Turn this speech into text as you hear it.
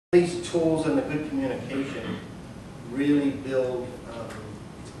These tools and the good communication really build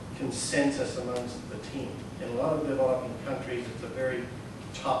consensus amongst the team. In a lot of developing countries, it's a very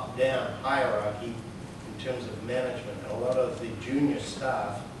top-down hierarchy in terms of management. And a lot of the junior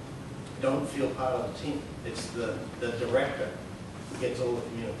staff don't feel part of the team. It's the director who gets all the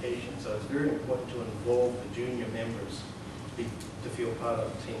communication. So it's very important to involve the junior members to feel part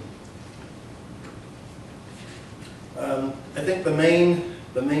of the team. I think the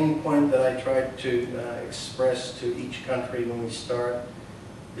main point that I tried to express to each country when we start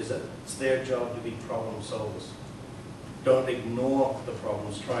is that it's their job to be problem solvers. Don't ignore the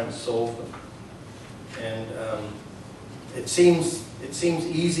problems, try and solve them. And it seems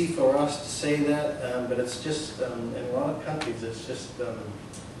easy for us to say that, but it's just, in a lot of countries, it's just,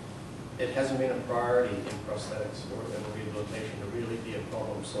 it hasn't been a priority in prosthetics or in rehabilitation to really be a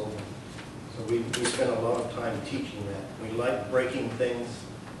problem solver. So we spend a lot of time teaching that. We like breaking things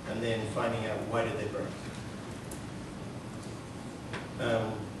and then finding out why did they break.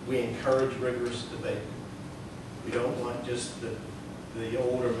 We encourage rigorous debate. We don't want just the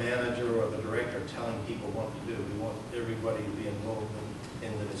older manager or the director telling people what to do. We want everybody to be involved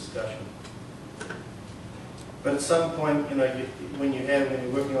in the discussion. But at some point, you know, when you're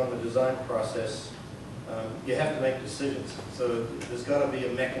working on the design process, you have to make decisions. So there's got to be a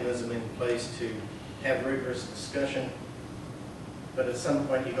mechanism in place to have rigorous discussion. But at some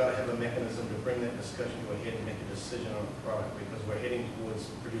point, you've got to have a mechanism to bring that discussion to a head and make a decision on the product, because we're heading towards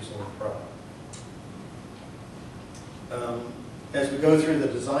producing a product. As we go through the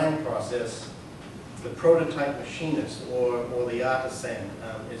design process, the prototype machinist or the artisan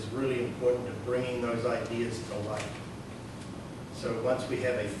is really important to bringing those ideas to life. So once we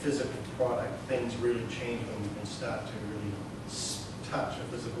have a physical product, things really change when we can start to really touch a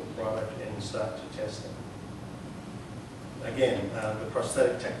physical product and start to test it. Again, the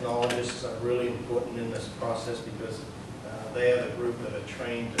prosthetic technologists are really important in this process because they are the group that are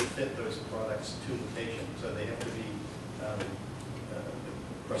trained to fit those products to the patient. So they have to be, the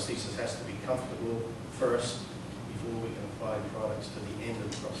prosthesis has to be comfortable first before we can apply products to the end of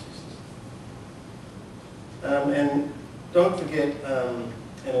the prosthesis. And don't forget,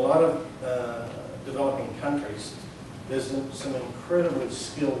 in a lot of developing countries, there's some incredibly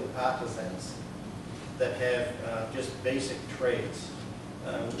skilled artisans that have just basic trades.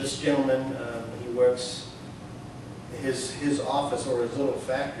 This gentleman, he works, his office or his little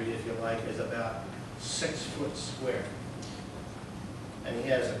factory, if you like, is about 6 foot square. And he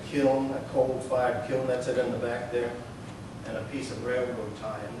has a kiln, a coal-fired kiln, that's it in the back there, and a piece of railroad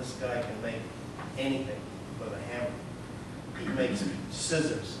tie. And this guy can make anything with a hammer. He makes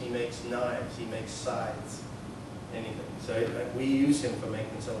scissors, he makes knives, he makes scythes, anything. So we use him for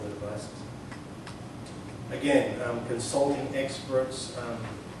making some of the devices. Again, consulting experts,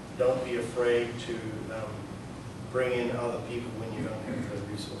 don't be afraid to bring in other people when you don't have the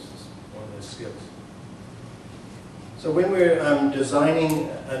resources or the skills. So when we're designing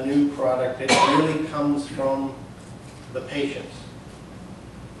a new product, it really comes from the patients.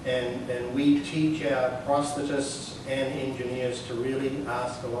 And we teach our prosthetists and engineers to really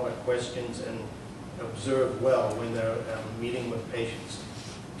ask a lot of questions and observe well when they're meeting with patients,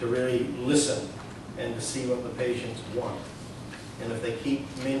 to really listen and to see what the patients want. And if they keep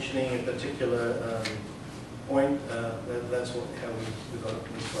mentioning a particular point, that's how we develop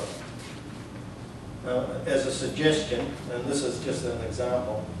new product. As a suggestion, and this is just an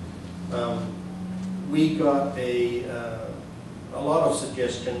example, we got a lot of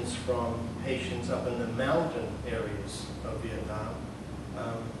suggestions from patients up in the mountain areas of Vietnam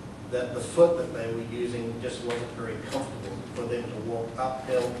that the foot that they were using just wasn't very comfortable for them to walk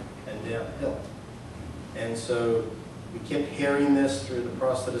uphill and downhill. And so we kept hearing this through the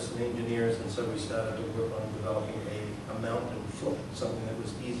prosthetists and engineers, and so we started to work on developing a mountain foot, something that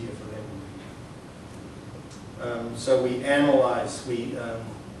was easier for them to use. So we analyze, we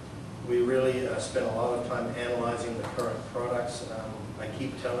really spent a lot of time analyzing the current products. I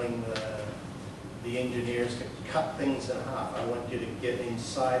keep telling the engineers to cut things in half. I want you to get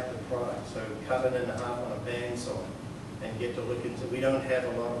inside the product. So cut it in half on a bandsaw and get to look into, we don't have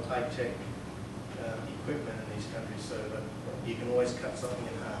a lot of high-tech equipment in these countries, so that you can always cut something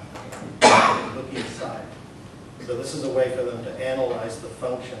in half and look inside. So this is a way for them to analyze the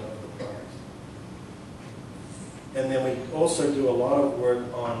function of the product. And then we also do a lot of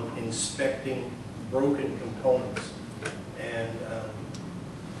work on inspecting broken components. And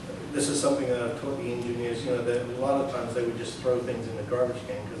this is something that I've taught the engineers, you know, that a lot of times they would just throw things in the garbage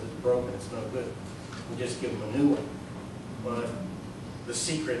can because it's broken, it's no good. We just give them a new one. Well, the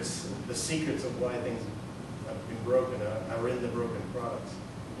secrets of why things have been broken are in the broken products.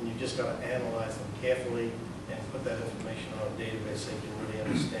 and you've just got to analyze them carefully and put that information on a database so you can really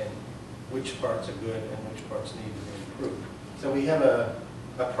understand which parts are good and which parts need to be improved. So we have a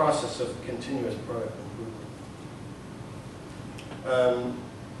process of continuous product improvement.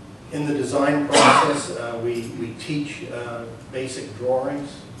 In the design process, we teach basic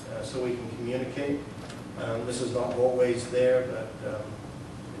drawings so we can communicate. This is not always there, but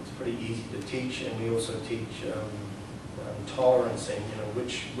it's pretty easy to teach, and we also teach tolerancing,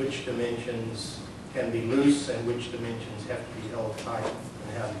 which dimensions can be loose and which dimensions have to be held tight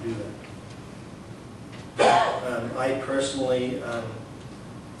and how to do that. I personally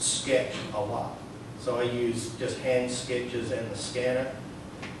sketch a lot. So I use just hand sketches and the scanner,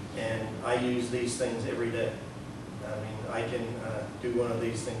 and I use these things every day. I mean, I can do one of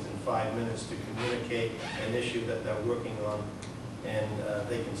these things in 5 minutes to communicate an issue that they're working on, and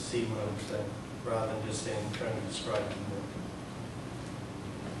they can see what I'm saying, rather than just saying, trying to describe it more.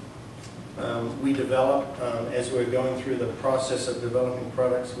 We develop, as we're going through the process of developing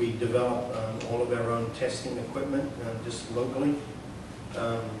products, we develop all of our own testing equipment, just locally.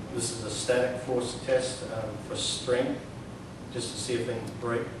 This is a static force test for strength, just to see if things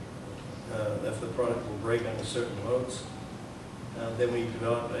break, if the product will break under certain loads. Then we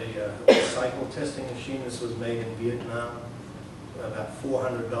developed a cycle testing machine. This was made in Vietnam, about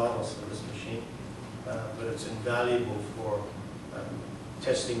 $400 for this machine, but it's invaluable for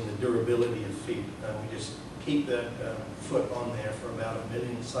testing the durability of feet. We just keep that foot on there for about 1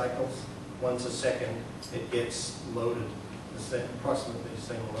 million cycles. Once a second, it gets loaded, approximately the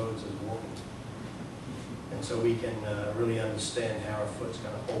same loads as walking. And so we can really understand how our foot's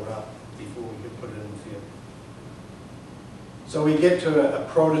going to hold up before we can put it in the field. So we get to a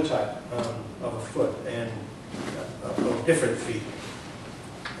prototype of a foot and of different feet.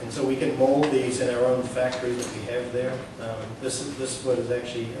 And so we can mold these in our own factory that we have there. This foot is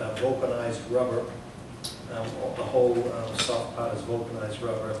actually vulcanized rubber. The whole soft part is vulcanized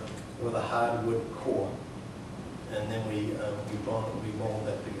rubber with a hardwood core. And then we mold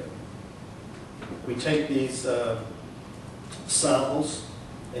that together. We take these samples,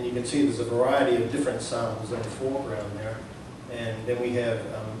 and you can see there's a variety of different samples in the foreground there. And then we have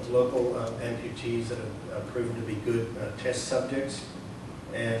local amputees that are proven to be good test subjects,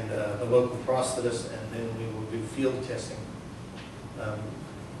 and the local prosthetists, and then we will do field testing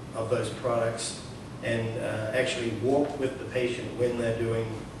of those products and actually walk with the patient when they're doing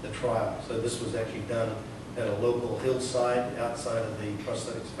the trial. So this was actually done at a local hillside outside of the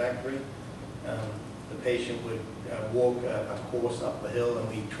prosthetics factory. The patient would walk a course up the hill, and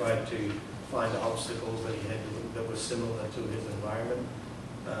we tried to find obstacles that he had that were similar to his environment.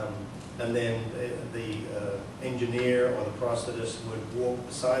 And then the engineer or the prosthetist would walk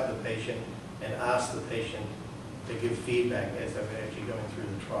beside the patient and ask the patient to give feedback as they were actually going through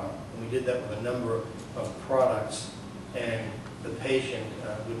the trial. And we did that with a number of products, and the patient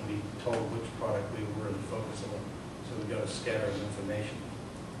wouldn't be told which product we were really focusing on. So we got a scatter of information.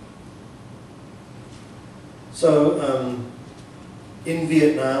 So in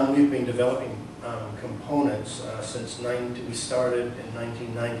Vietnam, we've been developing components since we started in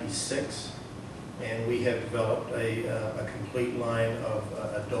 1996, and we have developed a complete line of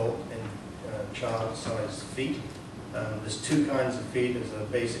adult and child-sized feet. There's two kinds of feet. There's a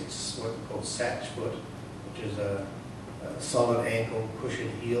basic, what we call satch foot, which is a solid ankle, cushion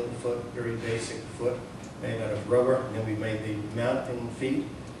heel foot, very basic foot made out of rubber. And then we made the mountain feet.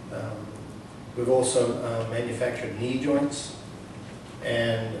 We've also manufactured knee joints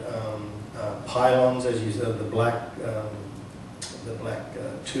and pylons, as you said, the black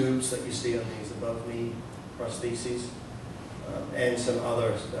tubes that you see on these above knee prostheses, and some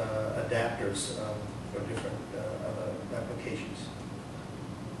other adapters for different other applications.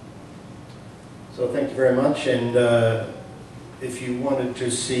 So thank you very much, and if you wanted to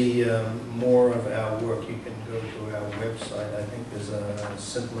see more of our work, you can go to our website. I think there's a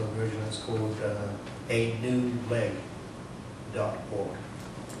simpler version. It's called anewleg.org.